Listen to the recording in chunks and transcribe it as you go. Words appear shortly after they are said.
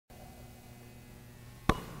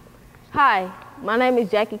Hi, my name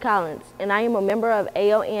is Jackie Collins, and I am a member of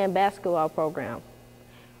AON basketball program.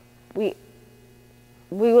 We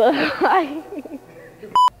will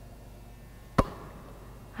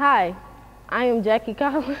Hi, I am Jackie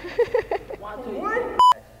Collins.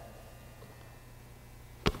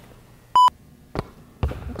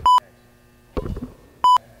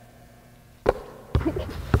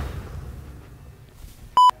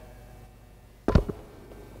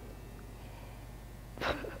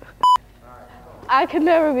 I could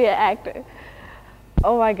never be an actor.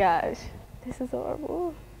 Oh my gosh, this is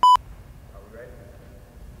horrible. Are we ready?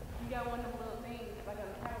 You got one of them little things. If I got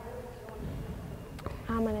a camera,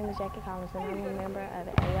 Hi, my name is Jackie Collins, and I'm a member of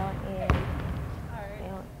the AON.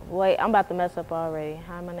 Alright. Wait, I'm about to mess up already.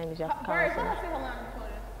 Hi, my name is Jackie Collins.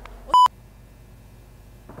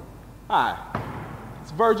 Hi,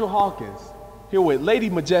 it's Virgil Hawkins, here with Lady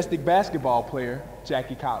Majestic basketball player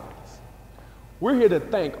Jackie Collins. We're here to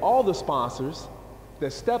thank all the sponsors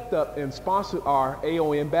that stepped up and sponsored our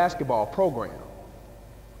AON basketball program.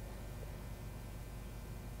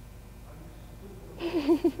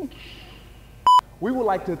 We would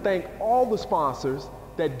like to thank all the sponsors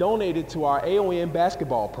that donated to our AON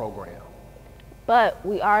basketball program. But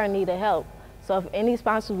we are in need of help. So if any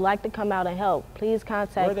sponsors would like to come out and help, please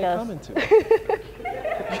contact us. Where are they coming to?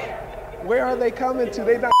 Where are they coming to?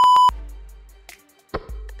 They not.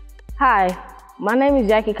 Hi, my name is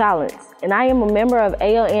Jackie Collins, and I am a member of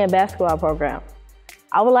AON basketball program.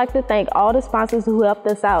 I would like to thank all the sponsors who helped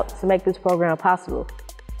us out to make this program possible.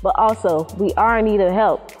 But also, we are in need of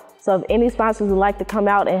help. So if any sponsors would like to come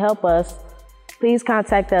out and help us, please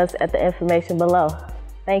contact us at the information below.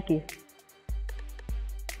 Thank you.